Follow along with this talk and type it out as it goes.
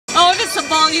it's a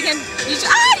bong. You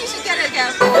should get it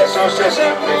again.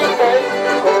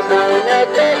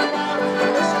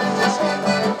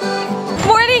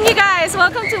 Morning, you guys.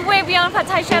 Welcome to Way Beyond Pad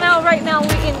Thai channel. Right now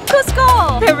we're in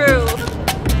Cusco, Peru.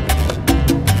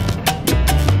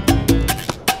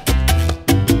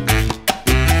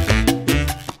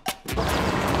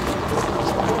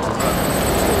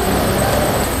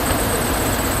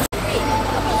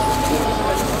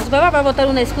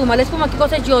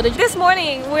 This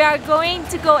morning we are going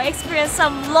to go experience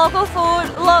some local food,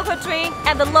 local drink,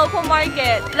 and the local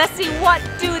market. Let's see what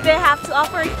do they have to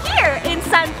offer here in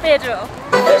San Pedro.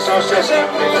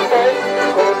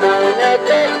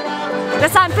 The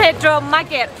San Pedro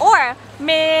market or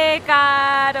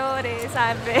Mercado de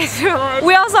San Pedro.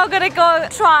 We're also gonna go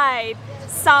try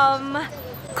some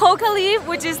coca leaf,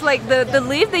 which is like the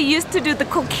leaf they used to do the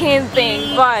cocaine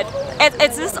thing, but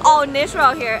it's just all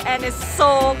natural here and it's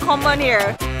so common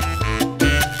here.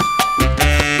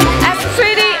 As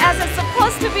pretty as it's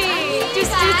supposed to be.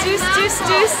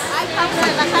 Juice.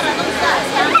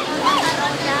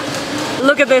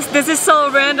 Look at this. This is so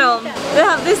random. They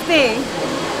have this thing.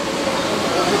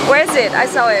 Where is it? I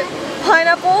saw it.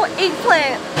 Pineapple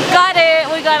eggplant. Got it.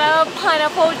 We got a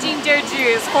pineapple ginger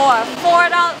juice for $4.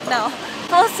 No.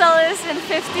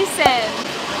 $4.50.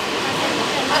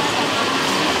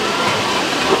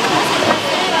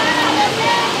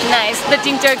 Nice. The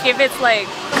ginger gives it like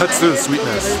cuts through the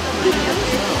sweetness.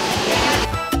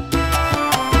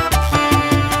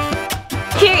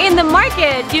 Here in the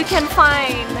market, you can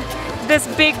find this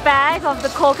big bag of the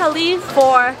coca leaf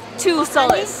for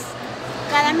 $2.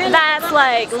 That's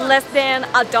like less than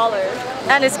 $1,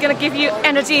 and it's gonna give you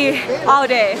energy all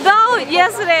day. Though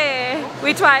yesterday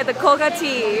we tried the coca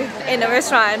tea in a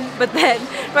restaurant, but then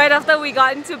right after we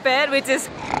got into bed, we just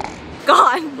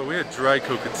gone. But we had dry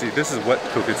coca tea. This is wet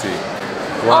coca tea.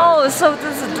 Why? Oh, so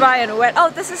this is dry and wet. Oh,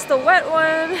 this is the wet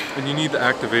one. And you need the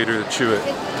activator to chew it.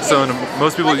 So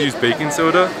most people use baking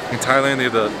soda. In Thailand, they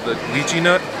have the lychee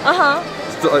nut.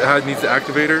 It needs the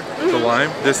activator, the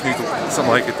lime. This needs something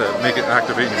like it to make it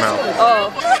activate in your mouth.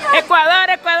 Oh. Ecuador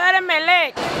en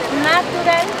Melec.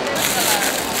 Natural.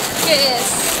 ¿Qué es?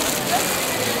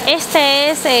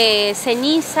 Este es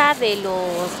ceniza de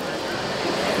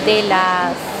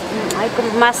las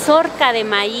mazorca de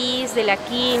maíz, de la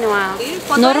quinoa.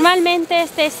 Normalmente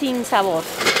este es sin sabor.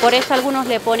 Por eso algunos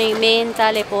le ponen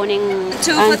menta, le ponen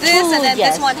two for this, and then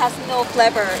this one has no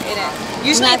flavor in it.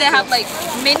 Usually they have like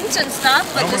mint and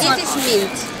stuff, but this one is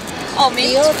mint. Oh,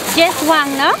 mint? Just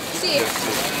one, ¿no? Sí.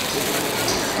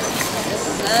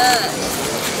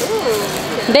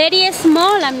 Very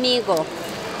small, amigo.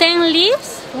 10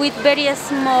 leaves with very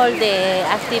small the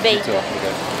activator.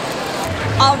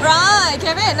 Alright,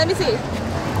 Kevin, let me see.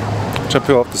 Try to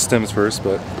peel off the stems first,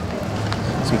 but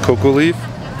some cocoa leaf.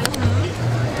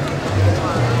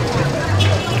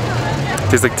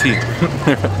 Tastes like tea.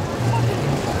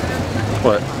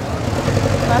 What?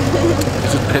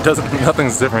 It doesn't,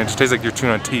 nothing's different. It just tastes like you're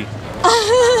chewing on tea.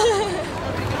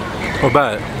 What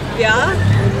about it? Yeah?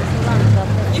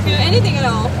 You feel anything at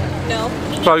all? No?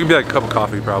 Probably gonna be like a cup of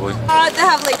coffee, probably. They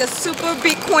have like a super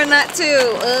big corn nut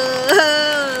too.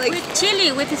 Like with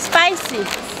chili, with spicy.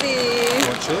 Sí. You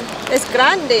want chili? It's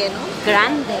grande, no?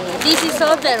 Grande. This is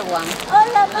other one.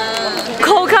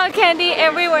 Coca candy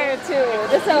everywhere too.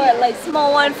 There's a like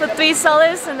small one for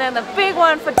 $3 and then a big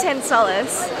one for $10.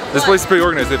 This place is pretty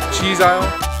organized. They have the cheese aisle,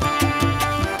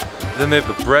 then they have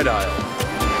the bread aisle.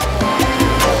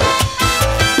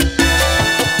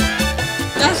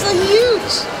 That's so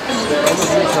huge.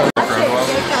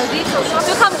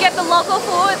 To come get the local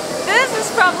food, this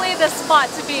is probably the spot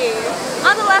to be.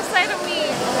 On the left side of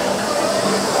me.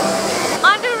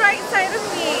 On the right side of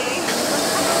me.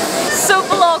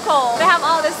 Super local. They have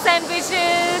all the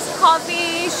sandwiches,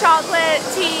 coffee, chocolate,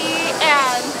 tea,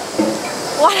 and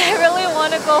what I really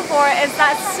want to go for is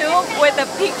that soup with the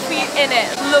pig feet in it.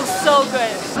 Looks so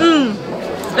good.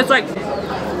 It's like...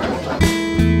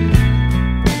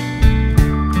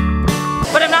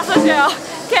 But I'm not so sure.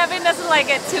 Kevin doesn't like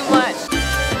it too much.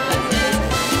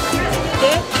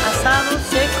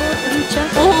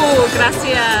 Oh,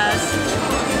 gracias.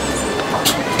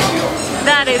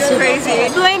 That is crazy.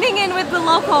 Blending in with the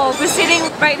local. We're sitting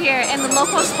right here in the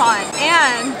local spot.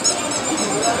 And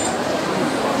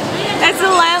it's a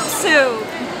lamb soup.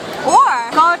 Or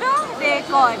caldo de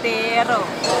cordero.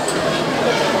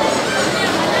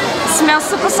 Smells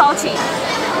super salty.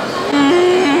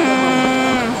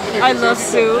 I love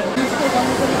soup.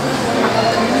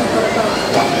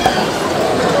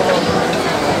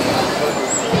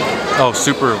 Oh,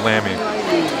 super lammy.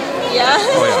 Yeah.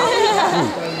 Oh yeah. Ooh.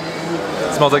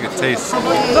 smells like it tastes.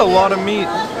 That's a lot of meat.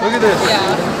 Look at this. Yeah.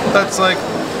 That'd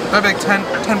be like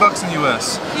 10 bucks in the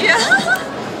US. Yeah.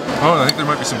 Oh, I think there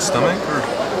might be some stomach or,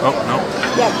 oh, no.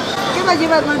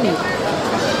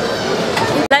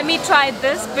 Let me try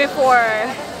this before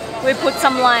we put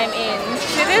some lime in.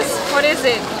 See this? What is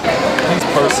it? It's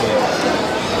parsley.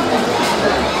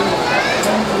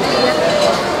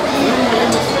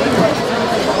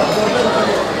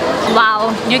 Wow,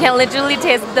 you can literally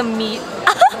taste the meat.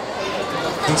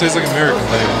 It tastes like American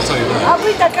lime, I'll tell you that.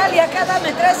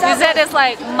 You said it's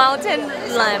like mountain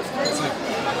lime.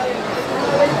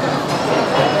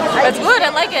 It's good, I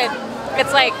like it.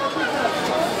 It's like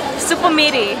super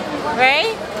meaty,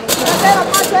 right?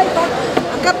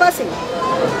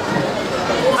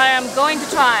 I am going to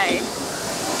try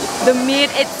the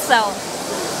meat itself.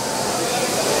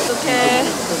 Okay.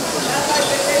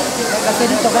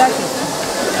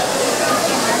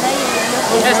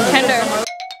 It's tender.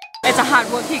 It's a hard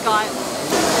work he got.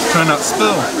 Try not to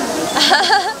spill.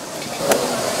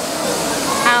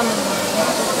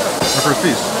 Our first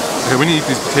piece. Okay, we need to eat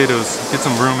these potatoes. Get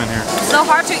some room in here. So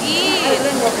hard to eat.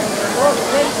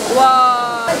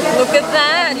 Wow, look at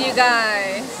that, you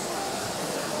guys.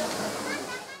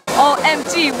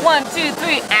 OMG, 1, 2,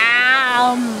 3.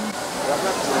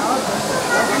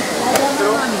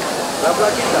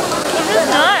 This is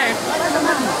nice.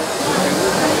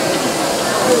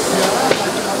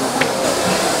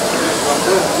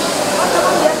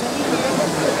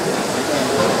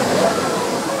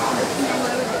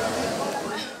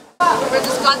 We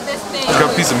just got this thing. Grab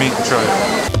a piece of meat and try it.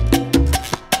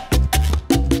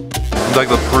 It's like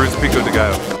the Peru's pico de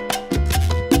gallo.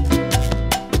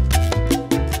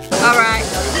 Alright,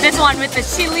 this one with the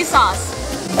chili sauce.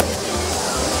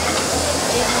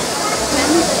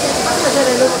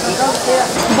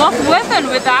 Both with and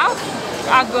without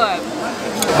are good.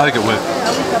 I like it with.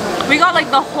 We got like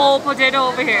the whole potato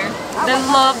over here. They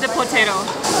love the potato.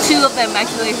 2 of them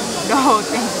actually, the whole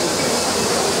thing.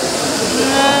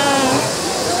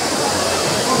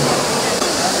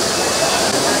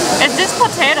 It's this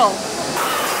potato.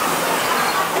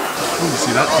 Ooh, you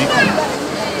see that deep?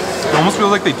 It almost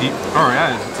feels like they deep. Oh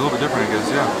yeah, it's a little bit different, I guess.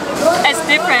 Yeah. It's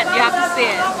different. You have to see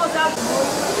it.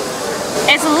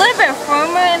 It's a little bit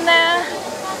firmer in there.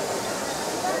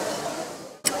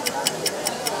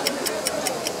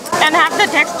 And have the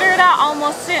texture that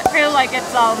almost feel like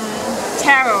it's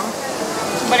taro,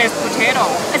 but it's potato.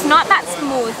 It's not that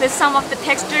smooth. There's some of the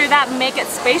texture that make it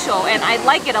special, and I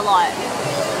like it a lot.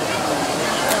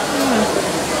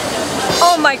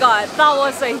 Oh my god, that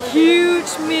was a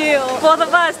huge meal. Both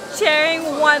of us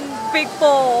sharing one big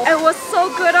bowl. It was so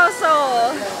good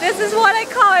also. This is what I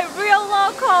call it, real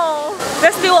local.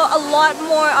 There's still a lot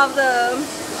more of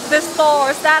the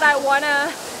stores that I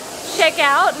wanna check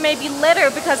out maybe later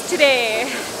because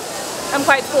today I'm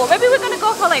quite full. Maybe we're gonna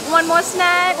go for like one more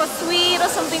snack or sweet or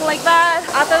something like that.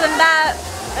 Other than that,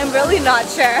 I'm really not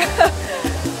sure.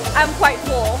 I'm quite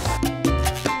full.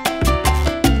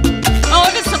 Oh,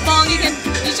 if it's a bong, you should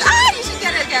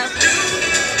get it again.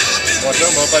 Watch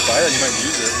out, if I buy that, you might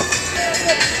use it.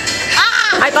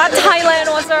 I thought Thailand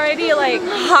was already like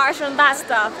harsh on that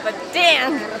stuff, but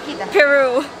damn,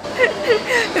 Peru,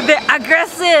 they're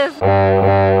aggressive.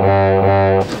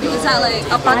 Is that like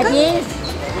a paca? 10,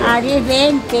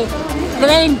 20,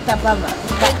 30, papá.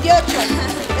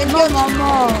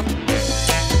 28.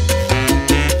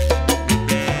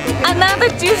 Another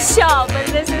juice shop, but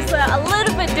this is a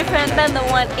little bit different than the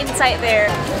one inside there.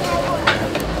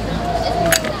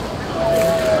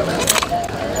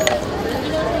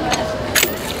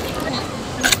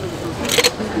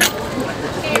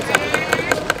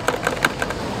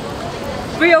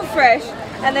 Real fresh.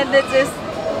 And then there's this,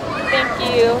 thank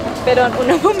you, pero en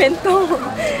un momento,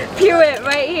 peel it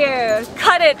right here,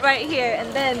 cut it right here,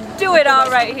 and then do it all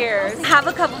right here. Have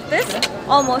a cup of this,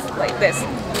 almost like this.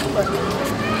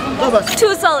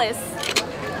 2 soles.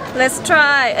 Let's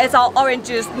try. It's all orange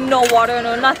juice, no water,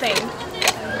 no nothing.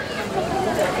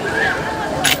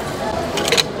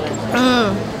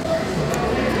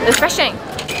 Refreshing.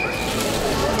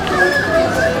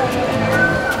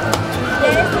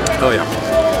 Oh yeah.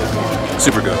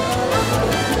 Super good.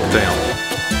 Damn.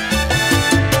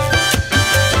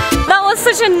 That was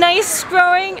such a nice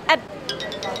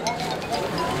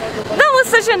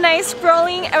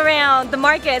scrolling around the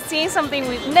market, seeing something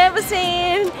we've never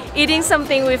seen, eating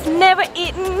something we've never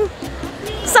eaten.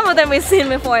 Some of them we've seen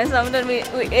before and some of them we've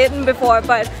eaten before,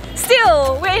 but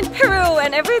still, we're in Peru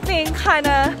and everything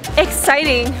kinda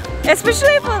exciting.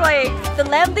 Especially for like the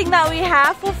lamb thing that we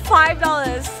have for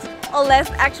 $5 or less,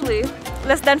 actually,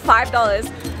 less than $5.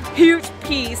 huge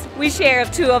piece. We share,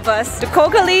 two of us. The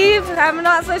coca leaf, I'm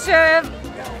not so sure if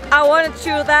I want to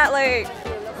chew that, like,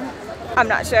 I'm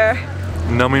not sure.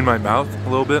 Numbing my mouth a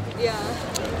little bit. Yeah.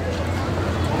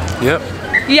 Yep.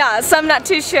 Yeah, so I'm not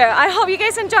too sure. I hope you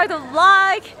guys enjoyed the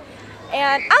vlog,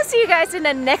 and I'll see you guys in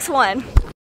the next one.